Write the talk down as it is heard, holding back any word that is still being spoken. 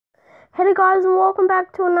Hey guys, and welcome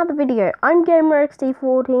back to another video. I'm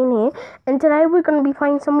GamerXD14 here, and today we're going to be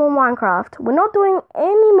playing some more Minecraft. We're not doing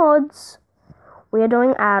any mods, we are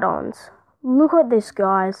doing add-ons. Look at this,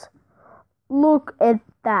 guys. Look at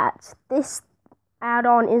that. This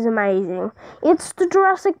add-on is amazing. It's the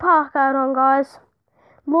Jurassic Park add-on, guys.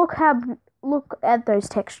 Look at those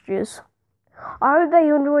textures. I hope that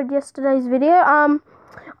you enjoyed yesterday's video.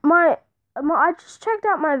 I just checked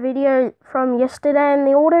out my video from yesterday and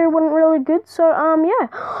the audio wasn't really good, so yeah,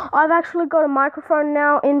 I've actually got a microphone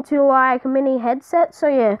now into like a mini headset, so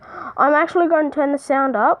yeah, I'm actually going to turn the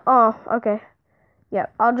sound up. Oh, okay, yeah,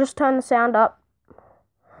 I'll just turn the sound up,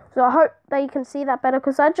 so I hope that you can see that better,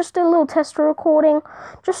 because I just did a little test recording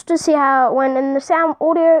just to see how it went, and the sound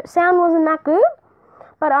wasn't that good,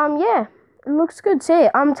 but yeah, it looks good. So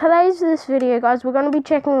yeah, this video, guys, we're going to be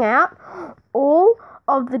checking out all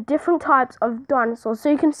of the different types of dinosaurs. So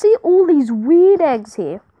you can see all these weird eggs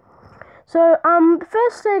here. So the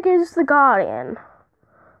first egg is the Guardian.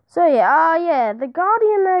 So yeah, the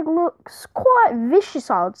Guardian egg looks quite vicious,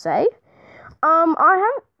 I would say. I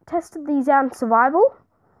haven't tested these out in survival,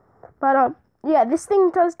 but yeah, this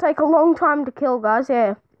thing does take a long time to kill, guys.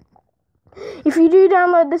 Yeah, if you do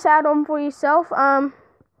download this add-on for yourself,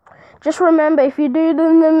 just remember, if you do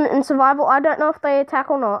them in survival, I don't know if they attack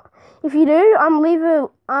or not. If you do,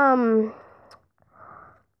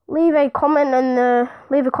 leave a comment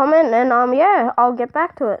and yeah, I'll get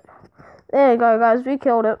back to it. There you go, guys, we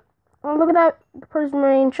killed it. Oh, look at that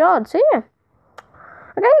prismarine shard. So yeah.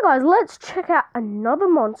 Okay, guys, let's check out another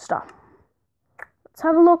monster. Let's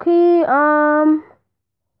have a look here. Okay,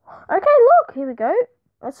 look, here we go.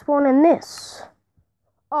 Let's spawn in this.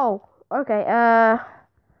 Oh, okay,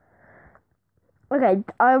 okay,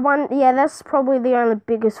 yeah, that's probably the only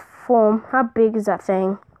biggest form. How big is that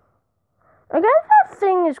thing? Okay, that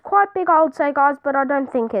thing is quite big, I would say, guys, but I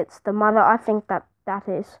don't think it's the mother. I think that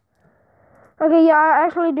is. Okay, yeah, I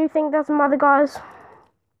actually do think that's the mother, guys.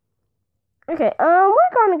 Okay,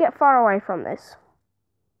 we're going to get far away from this.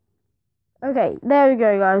 Okay, there we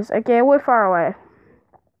go, guys. Okay, we're far away.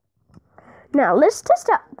 Now, let's test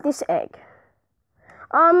out this egg.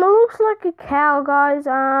 It looks like a cow, guys.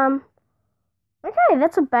 Okay,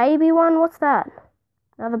 that's a baby one. What's that?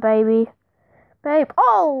 Another baby.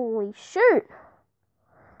 Holy shoot!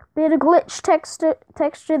 Bit of glitch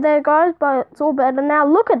texture there, guys, but it's all better now.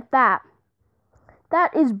 Look at that.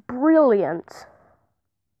 That is brilliant.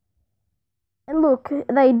 And look,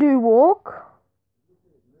 they do walk.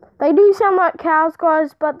 They do sound like cows,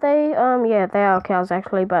 guys, but yeah, they are cows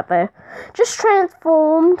actually, but they're just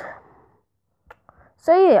transformed.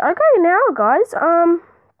 So yeah, okay, now, guys,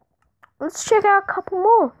 let's check out a couple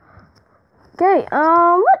more. Okay,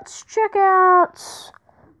 let's check out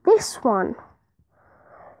this one.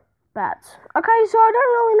 Bat. Okay, so I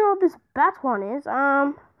don't really know what this bat one is.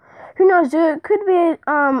 Who knows? It could be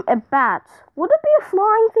a bat. Would it be a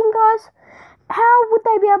flying thing, guys? How would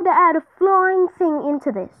they be able to add a flying thing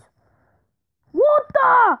into this? What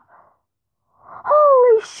the?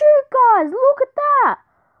 Holy shoot, guys! Look at that!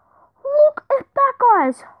 Look at that,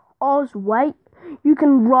 guys! Oz, wait. You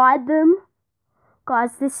can ride them.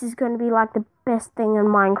 Guys, this is going to be like the best thing in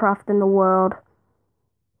Minecraft in the world.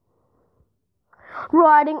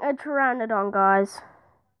 Riding a pteranodon, guys.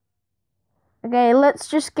 Okay, let's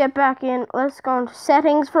just get back in. Let's go into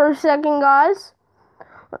settings for a second, guys.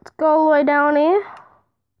 Let's go all the way down here.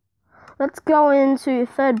 Let's go into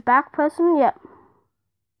third back person. Yep.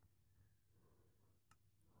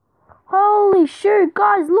 Holy shoot,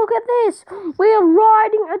 guys, look at this. We are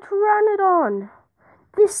riding a pteranodon.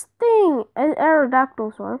 This thing,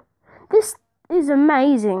 Aerodactyl, sorry. This is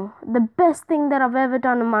amazing. The best thing that I've ever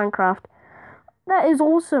done in Minecraft. That is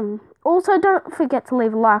awesome. Also, don't forget to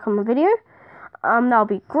leave a like on the video. That'll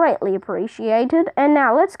be greatly appreciated. And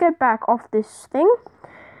now, let's get back off this thing.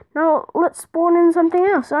 Now, let's spawn in something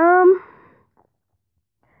else. A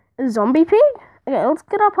zombie pig? Okay, let's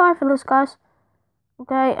get up high for this, guys.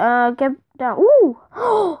 Okay, get down. Ooh!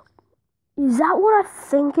 Is that what I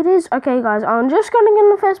think it is? Okay, guys, I'm just going to get in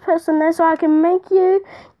the first person there so I can make you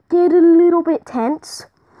get a little bit tense.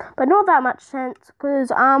 But not that much tense,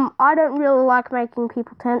 because I don't really like making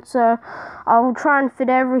people tense, so I'll try and fit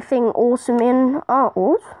everything awesome in. Oh,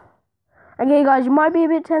 awesome. Okay, guys, you might be a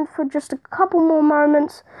bit tense for just a couple more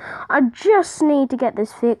moments. I just need to get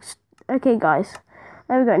this fixed. Okay, guys,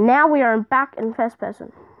 there we go. Now we are back in first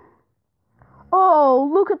person. Oh,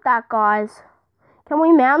 look at that, guys. Can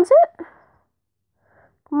we mount it?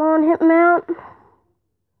 Come on, hit mount.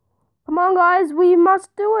 Come on, guys, we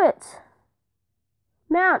must do it.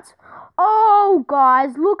 Mount. Oh,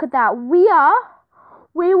 guys, look at that. We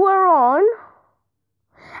were on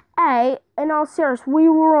a in all seriousness, we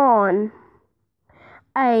were on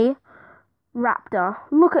a raptor.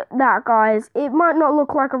 Look at that, guys. It might not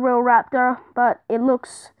look like a real raptor, but it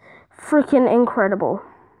looks freaking incredible.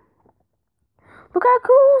 Look how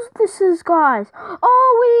cool this is, guys.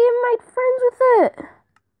 Oh, we even made friends with it.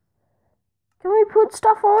 Can we put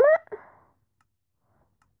stuff on it?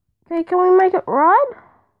 Okay, can we make it ride?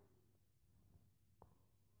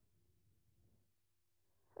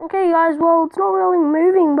 Okay, guys, well, it's not really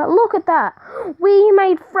moving, but look at that. We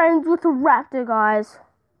made friends with a raptor, guys.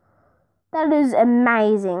 That is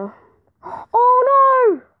amazing.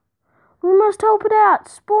 Oh, no! We must help it out.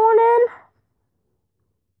 Spawn in.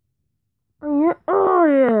 Oh,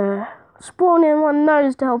 yeah. Spawn in one of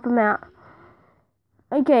those to help him out.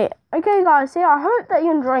 Okay, guys, see, I hope that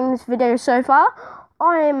you're enjoying this video so far.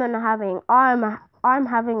 I'm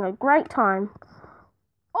having a great time.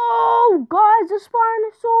 Oh, guys, a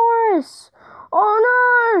Spinosaurus!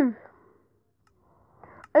 Oh,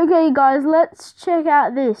 no! Okay, guys, let's check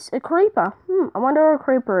out this. A creeper. I wonder what a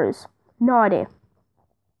creeper is. No idea.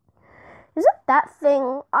 Is it that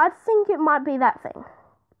thing? I think it might be that thing.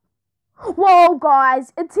 Whoa,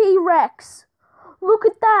 guys, a T-Rex. Look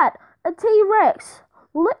at that, a T-Rex.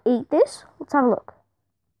 Will it eat this? Let's have a look.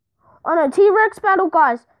 Oh, no, T-Rex battle,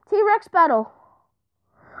 guys. T-Rex battle.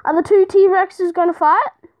 Are the two T-Rexes going to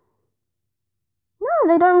fight?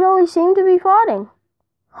 No, they don't really seem to be fighting.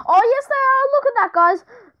 Oh, yes, they are. Look at that, guys.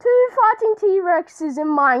 Two fighting T-Rexes in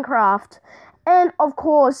Minecraft. And, of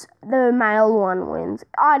course, the male one wins.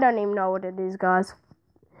 I don't even know what it is, guys.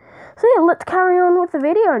 So, yeah, let's carry on with the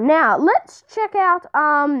video. Now, let's check out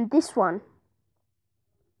this one.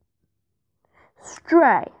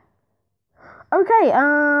 Stray. Okay,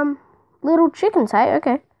 little chickens, hey?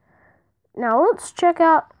 Okay. Now, let's check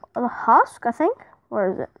out the husk, I think.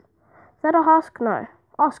 Where is it? Is that a husk? No.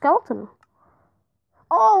 Oh, skeleton.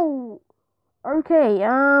 Oh! Okay,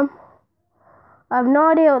 I have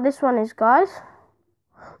no idea what this one is, guys.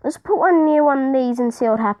 Let's put one near one of these and see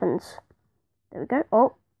what happens. There we go.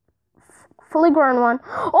 Oh. Fully grown one.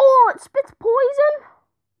 Oh, it spits poison!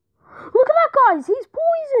 Look at that, guys. He's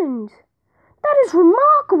poisoned. That is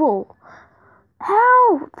remarkable.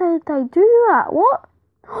 How did they do that? What?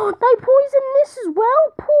 They poisoned this as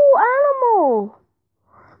well? Poor animal.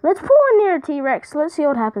 Let's put one near a T-Rex. Let's see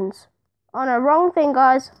what happens. Oh, no, wrong thing,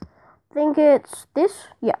 guys. I think it's this.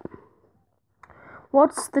 Yeah.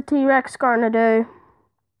 What's the T-Rex going to do?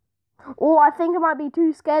 Oh, I think it might be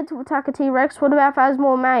too scared to attack a T-Rex. What about if it has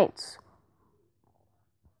more mates?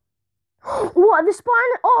 What?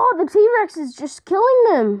 The T-Rex is just killing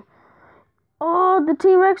them. Oh, the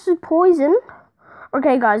T-Rex is poisoned.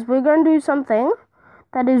 Okay, guys, we're going to do something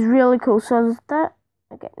that is really cool. So is that...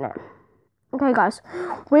 Okay, no. Okay, guys.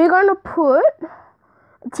 We're going to put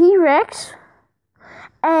a T-Rex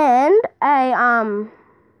and a, I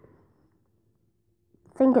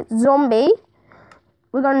think it's zombie.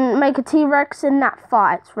 We're going to make a T-Rex and that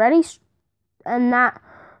fights. Ready? And that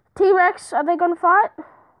T-Rex, are they going to fight?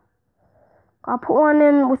 I'll put one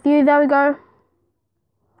in with you. There we go.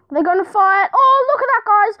 They're going to fight. Oh, look at that,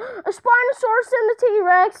 guys. A Spinosaurus and a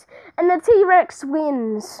T-Rex. And the T-Rex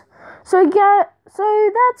wins. So, yeah.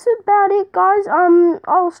 So, that's about it, guys.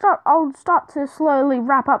 I'll start to slowly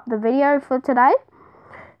wrap up the video for today.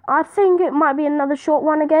 I think it might be another short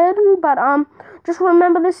one again. But, just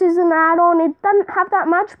remember this is an add-on. It doesn't have that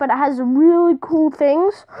much, but it has really cool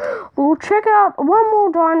things. We'll check out one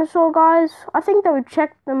more dinosaur, guys. I think that we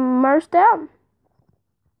checked the most out.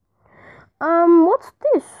 What's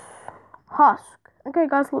this? Husk. Okay,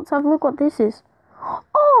 guys, let's have a look what this is.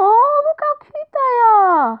 Oh, look how cute they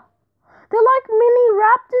are. They're like mini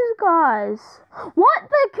raptors, guys. What?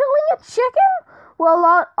 They're killing a chicken? Well,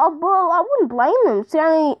 I wouldn't blame them. It's the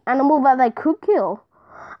only animal that they could kill.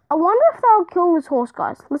 I wonder if they'll kill this horse,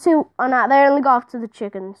 guys. Let's see. Oh, no, they only go after the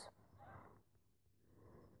chickens.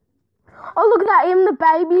 Oh, look at that. Even the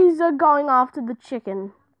babies are going after the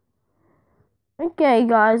chicken. Okay,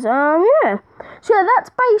 guys, yeah. So that's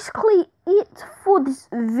basically it for this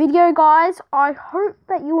video, guys. I hope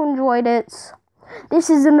that you enjoyed it. This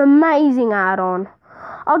is an amazing add-on.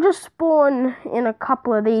 I'll just spawn in a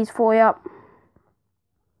couple of these for you.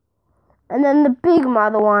 And then the big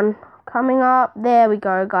mother one coming up. There we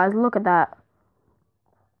go, guys. Look at that.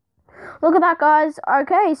 Look at that, guys.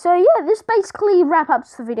 Okay, so yeah, this basically wraps up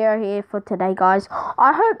the video here for today, guys.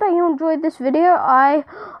 I hope that you enjoyed this video. I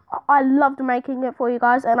loved making it for you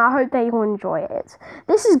guys, and I hope that you enjoy it.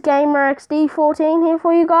 This is GamerXD14 here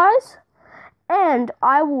for you guys, and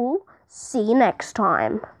I will see you next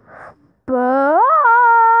time. Bye.